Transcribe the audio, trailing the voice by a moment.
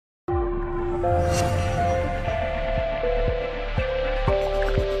Hey,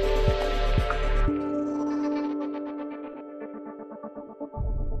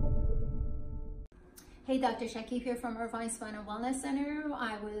 Dr. Shakib here from Irvine Spinal Wellness Center.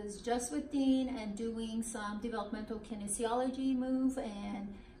 I was just with Dean and doing some developmental kinesiology move,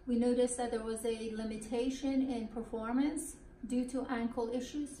 and we noticed that there was a limitation in performance due to ankle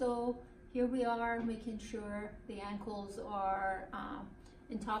issues. So here we are making sure the ankles are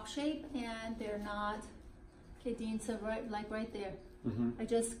in top shape and they're not, okay, Dean, so right there. I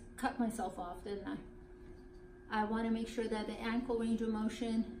just cut myself off, didn't I? I want to make sure that the ankle range of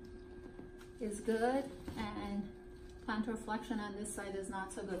motion is good and plantar flexion on this side is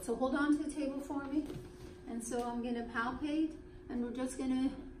not so good. So hold on to the table for me. And so I'm gonna palpate and we're just gonna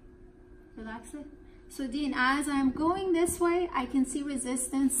relax it. So Dean, as I'm going this way, I can see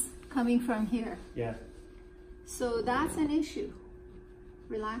resistance coming from here. Yeah. So that's an issue.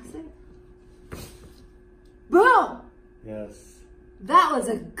 Relax it. Boom! Yes. That was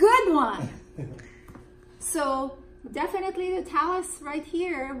a good one. So definitely the talus right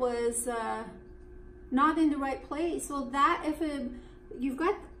here was not in the right place. So that you've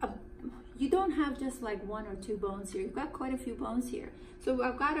got you don't have just like one or two bones here. You've got quite a few bones here. So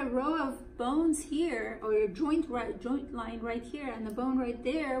I've got a row of bones here, or a joint line right here, and the bone right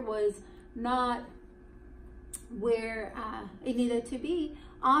there was not where it needed to be.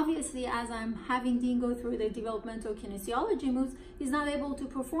 Obviously, as I'm having Dean go through the developmental kinesiology moves, he's not able to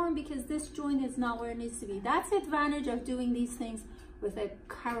perform because this joint is not where it needs to be. That's the advantage of doing these things with a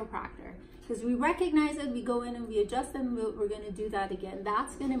chiropractor, because we recognize it, we go in and we adjust them, we're going to do that again.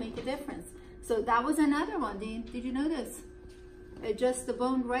 That's going to make a difference. So that was another one, Dean. Did you notice? Just the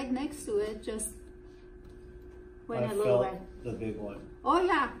bone right next to it just went a little way. The big one. Oh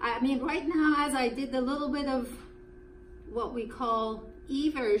yeah, I mean right now as I did the little bit of what we call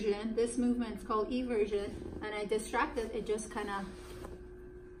eversion, this movement is called eversion, and I distracted, it just kind of,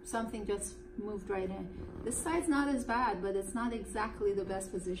 something just moved right in. This side's not as bad, but it's not exactly the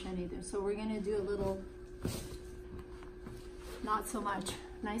best position either. So we're gonna do a little, not so much.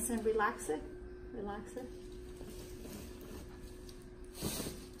 Nice and relax it, relax it.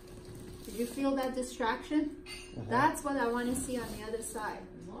 Did you feel that distraction? That's what I want to see on the other side.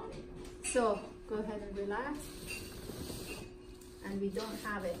 So go ahead and relax. And we don't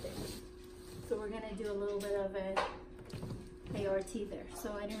have it there. So we're gonna do a little bit of a ART there.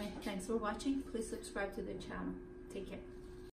 So anyway, thanks for watching. Please subscribe to the channel. Take care.